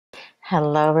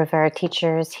Hello, Rivera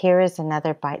teachers. Here is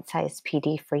another bite-sized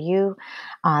PD for you.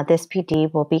 This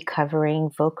PD will be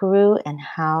covering Vocaroo and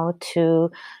how to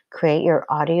create your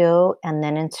audio and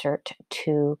then insert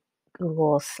to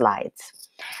Google Slides.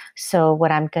 So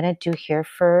what I'm going to do here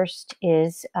first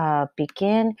is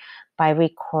begin by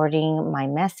recording my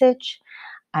message.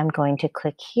 I'm going to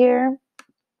click here.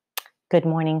 Good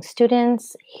morning,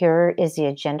 students. Here is the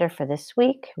agenda for this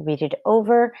week. Read it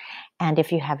over. And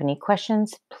if you have any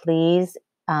questions, please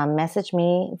message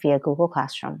me via Google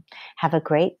Classroom. Have a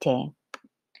great day.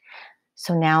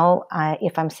 So now,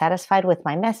 if I'm satisfied with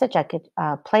my message, I could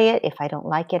play it. If I don't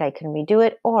like it, I can redo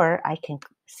it, or I can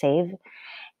save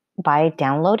by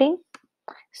downloading.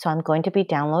 So I'm going to be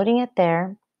downloading it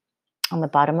there on the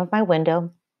bottom of my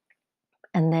window.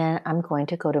 And then I'm going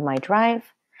to go to my drive.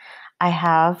 I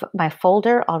have my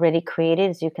folder already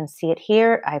created. As you can see it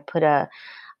here, I put a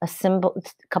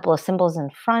couple of symbols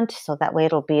in front, so that way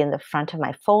it'll be in the front of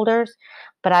my folders.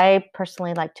 But I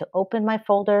personally like to open my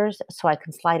folders so I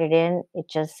can slide it in. It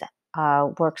just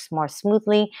works more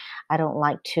smoothly. I don't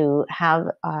like to have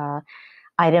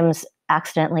items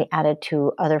accidentally added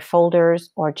to other folders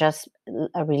or just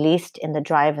released in the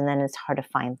drive, and then it's hard to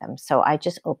find them. So I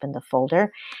just open the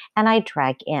folder and I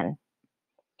drag in.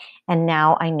 And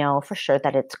now I know for sure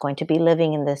that it's going to be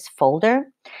living in this folder.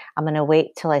 I'm going to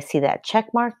wait till I see that check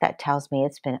mark that tells me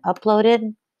it's been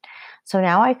uploaded. So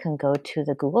now I can go to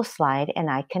the Google slide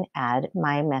and I can add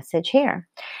my message here.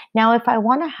 Now, if I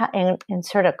want to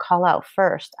insert a call out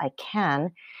first, I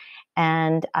can.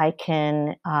 And I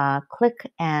can click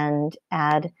and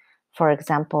add, for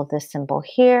example, this symbol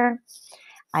here.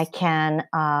 I can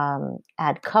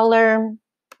add color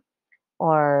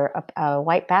or a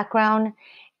white background.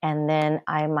 And then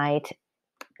I might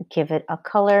give it a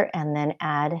color and then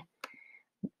add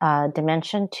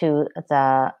dimension to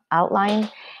the outline.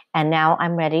 And now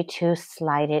I'm ready to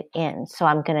slide it in. So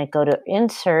I'm going to go to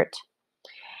Insert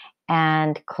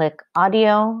and click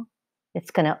Audio. It's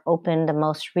going to open the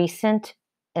most recent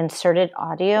inserted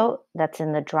audio that's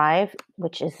in the drive,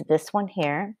 which is this one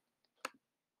here.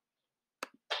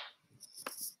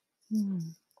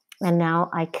 And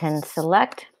now I can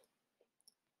select,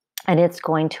 and it's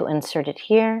going to insert it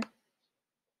here.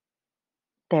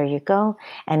 There you go.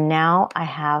 And now I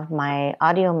have my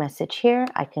audio message here.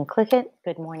 I can click it.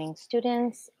 Good morning,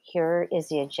 students. Here is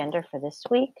the agenda for this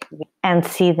week, and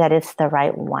see that it's the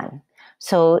right one.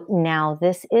 So now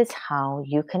this is how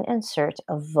you can insert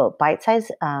a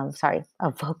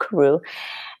Vocaroo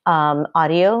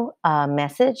audio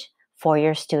message for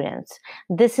your students.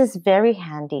 This is very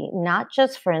handy, not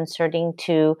just for inserting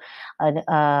to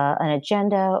an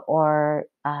agenda or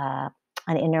an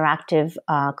interactive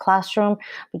classroom,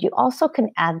 but you also can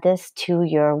add this to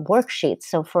your worksheets.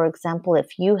 So for example,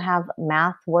 if you have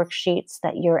math worksheets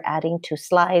that you're adding to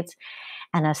slides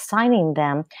and assigning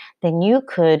them, then you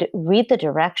could read the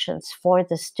directions for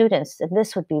the students. And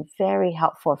this would be very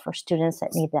helpful for students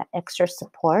that need that extra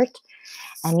support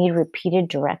and need repeated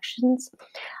directions.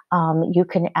 You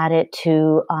can add it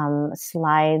to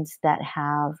slides that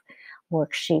have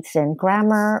worksheets in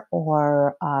grammar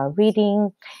or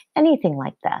reading, anything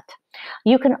like that.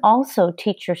 You can also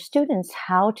teach your students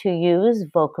how to use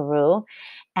Vocaroo.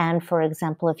 And for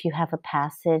example, if you have a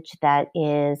passage that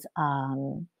is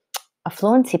a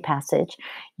fluency passage,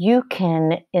 you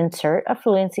can insert a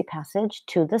fluency passage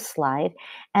to the slide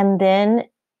and then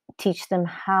teach them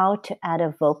how to add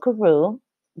a Vocaroo,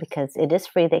 because it is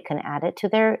free. They can add it to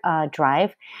their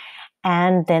drive,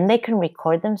 and then they can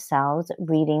record themselves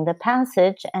reading the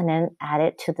passage and then add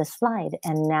it to the slide.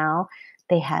 And now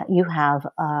you have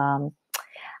a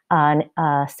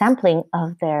sampling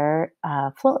of their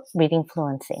reading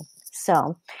fluency.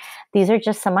 So these are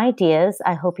just some ideas.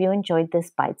 I hope you enjoyed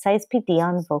this bite-sized PD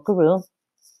on Vocaroo.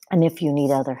 And if you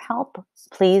need other help,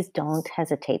 please don't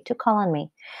hesitate to call on me.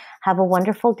 Have a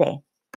wonderful day.